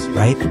 songs,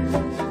 right?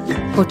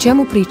 O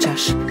čemu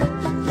pričaš?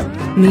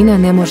 Nina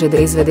ne može da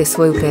izvede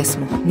svoju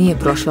pesmu, nije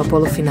prošla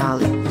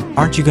polufinale.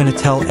 Aren't you going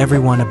to tell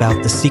everyone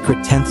about the secret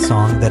 10th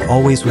song that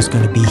always was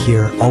going to be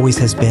here, always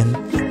has been?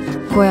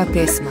 Koja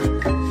pesma?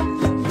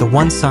 The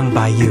one sung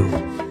by you.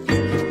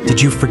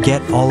 Did you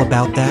forget all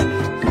about that?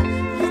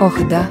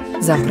 Oh da,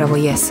 zapravo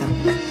jesam.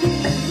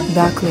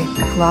 Dakle,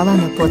 hvala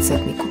na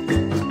podsjetniku.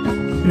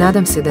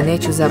 Nadam se da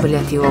neću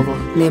zabrljati ovo,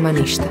 nema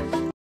ništa.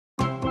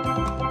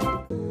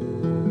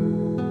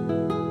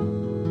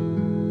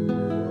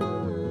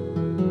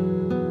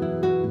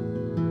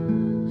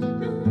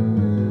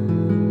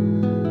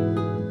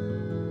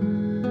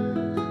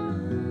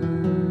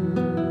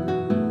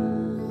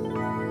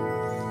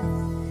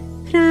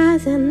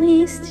 Prazan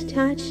list,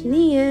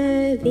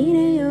 tačnije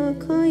video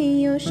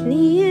koji još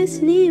nije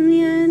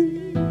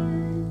snimljen.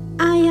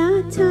 A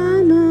ja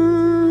tamo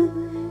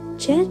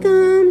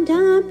čekam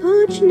da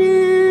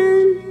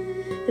počnem.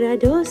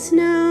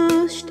 Radosna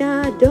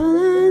šta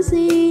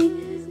dolazi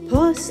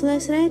posle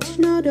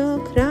srećno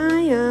do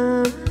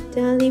kraja.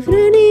 Da li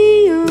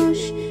vredi još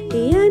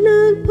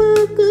jednog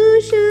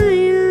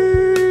pokušaja?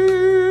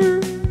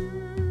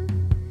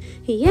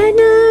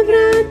 Jedna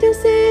vrata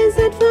se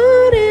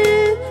zatvore,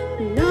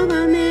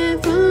 nova me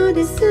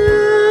vode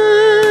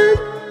sad.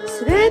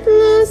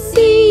 Svetlo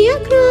sija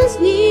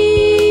kroz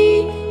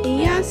njih,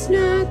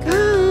 jasna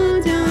kao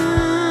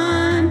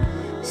dan.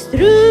 S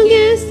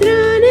druge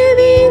strane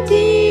vidim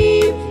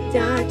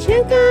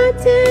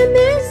čekate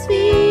me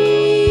svi.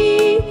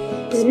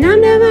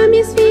 Znam da vam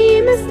je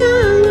svima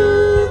stalo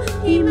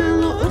i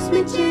malo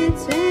osmeće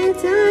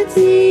cveta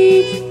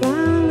ti.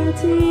 Hvala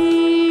ti.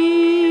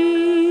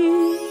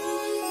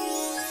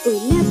 U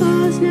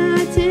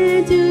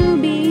nepoznate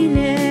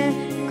dubine,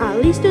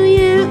 ali isto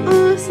je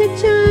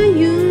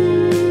osjećaju.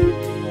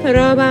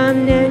 Probam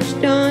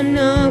nešto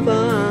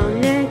novo,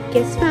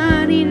 neke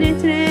stvari ne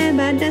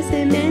treba da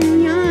se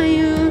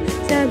menjaju.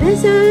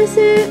 Zavesa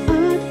se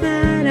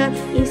otvara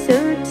i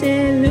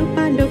srce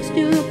lupa dok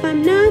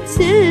stupam na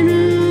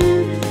scenu.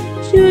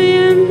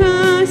 Čujem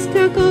vas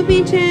kako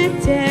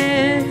vičete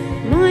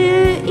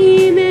moje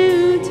ime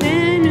u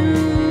trenu.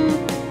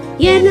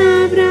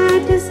 Jedna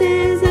vrata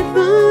se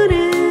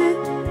zatvore,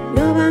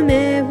 nova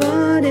me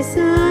vode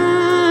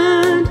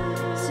sad.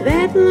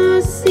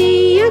 Svetlost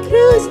sija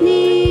kroz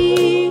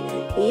njih,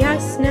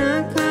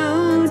 jasna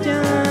kao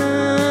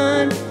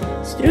dan.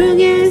 S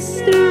druge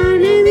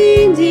strane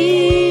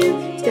vidim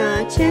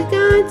da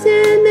čekate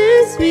me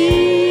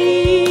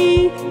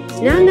svi.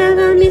 Znam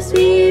da vam je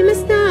svima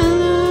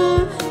stalo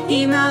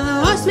i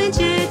malo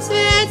osmeće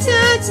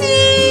cveta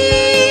ti.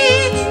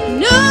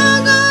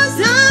 Mnogo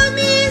sam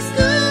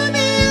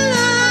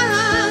izgubila,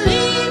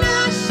 ali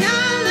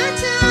našla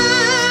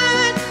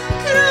tad.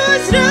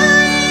 Kroz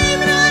raje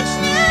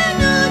mračne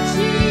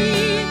noći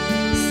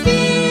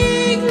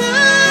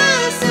stigla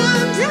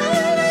sam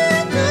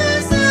daleko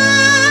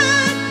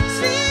sad.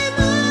 Sve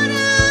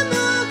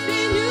moramo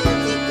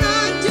krenuti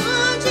kad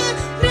dođe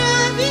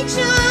pravi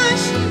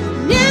čas.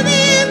 Ne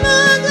bi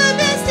mogla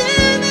bez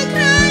tebe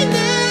kraj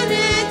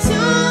mene,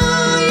 to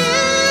je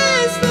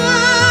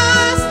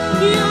spas.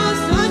 Još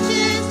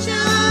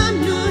osjećam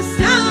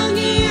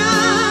nostalgija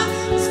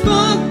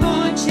zbog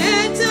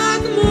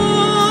početak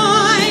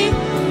moj.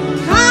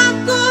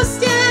 Kako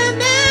ste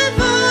me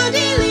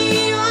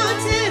vodili,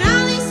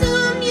 oterali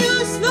sumnju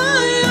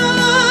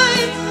svojoj.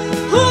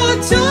 Od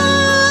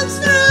tog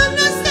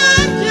skromnog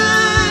starta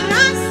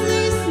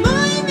rasli smo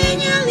i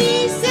menjali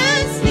se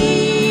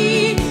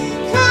svi.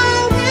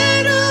 Kao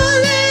vero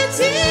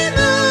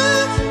letimo,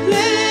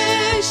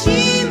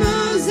 plešimo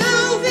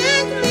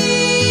zauvek mi.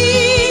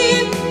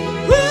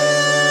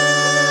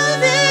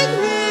 Uvek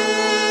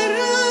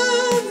verovala,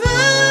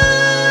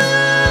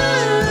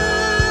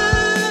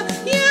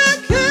 ja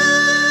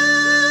kažem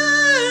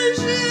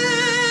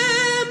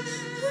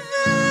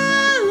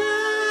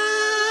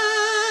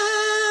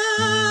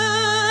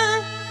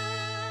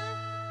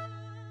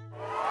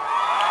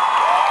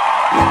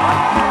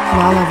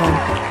Hvala vam.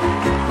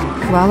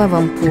 Hvala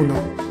vam puno.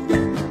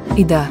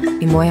 I da,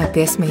 i moja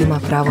pesma ima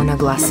pravo na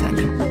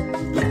glasanje.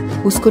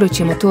 Uskoro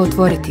ćemo to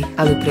otvoriti,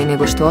 ali pre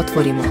nego što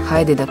otvorimo,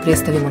 hajde da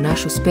predstavimo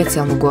našu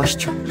specijalnu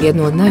gošću,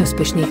 jednu od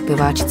najuspješnijih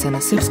pevačica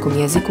na srpskom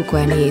jeziku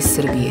koja nije iz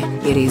Srbije,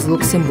 jer je iz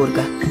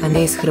Luksemburga, a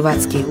ne iz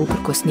Hrvatske,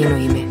 uprkos njeno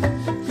ime.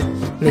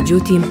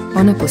 Međutim,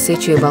 ona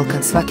posećuje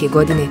Balkan svake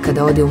godine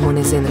kada ode u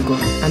Montenegro,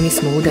 a mi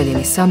smo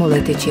udaljeni samo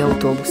leteći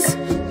autobus.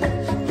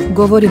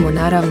 Govorimo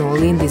naravno o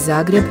Lindi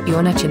Zagreb i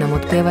ona će nam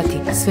otpevati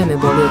Sve me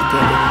boli od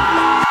tebe.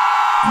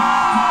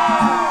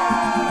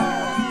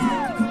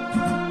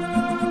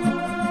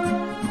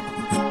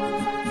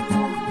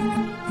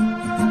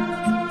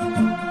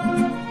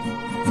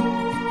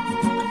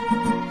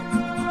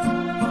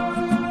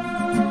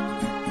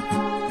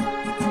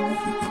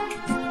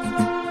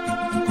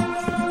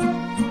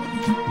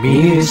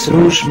 Miris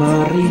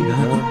ružmarina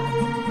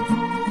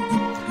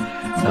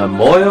na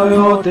mojoj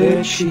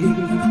odeći,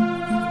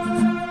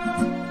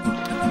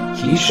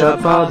 kiša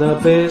pada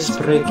bez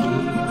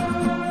prekida,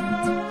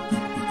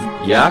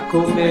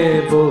 jako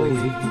me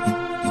boli.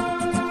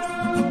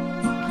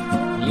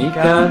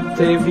 Nikad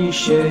te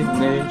više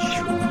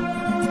neću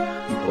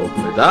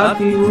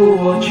pogledati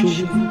u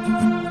oči,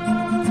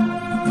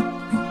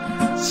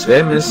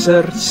 sve me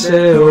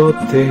srce od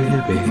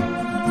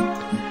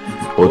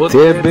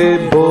tebe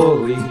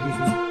boli.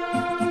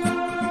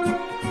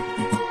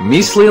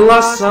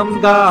 Mislila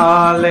sam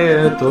da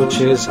leto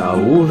će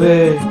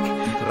zauvek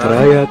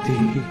trajati,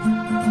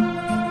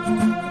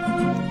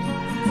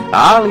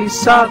 ali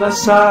sada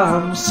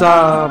sam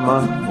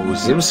sama u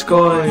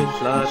zimskoj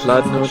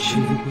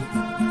hladnoći.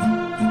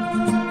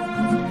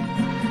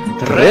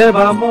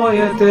 Treba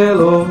moje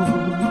telo,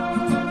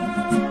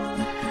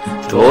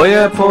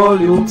 tvoje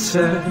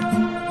poljubce,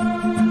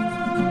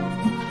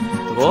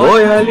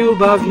 tvoja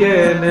ljubav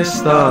je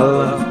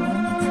nestala,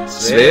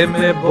 sve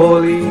me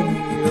boli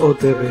od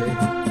tebe.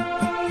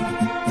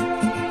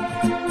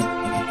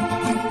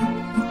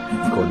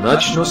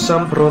 Konačno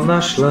sam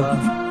pronašla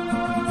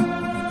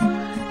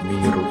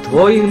mir u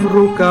tvojim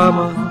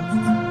rukama,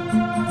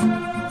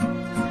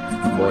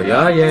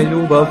 moja je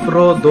ljubav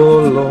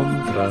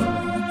prodolontra,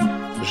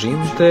 žim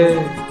te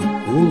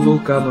u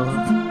lukama.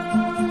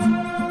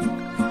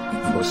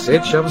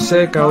 Osjećam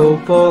se kao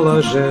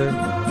pola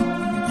žena,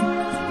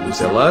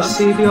 uzela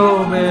si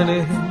dio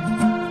mene,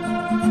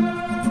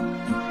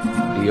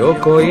 dio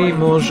koji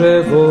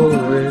može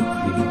voleti,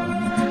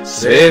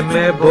 sve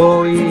me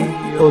boli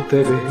od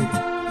tebe.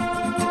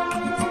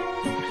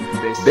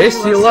 Bez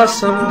Desila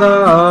sam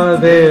da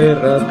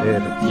vera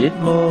per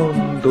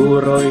jednom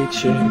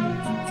rojče,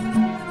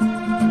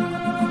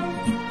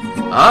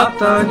 a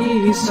ta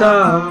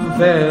nisam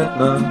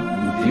vedna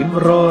u tim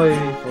roj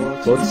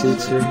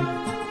podsjeće.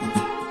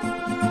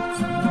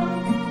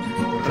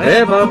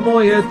 Treba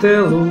moje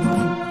telu,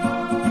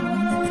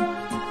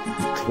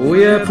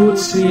 tvoje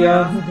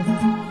pucija,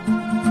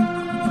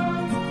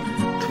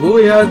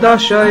 tvoja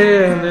daša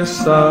je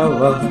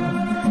nestala,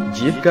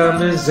 dívka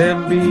me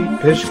zembi,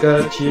 peška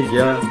ti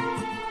ja.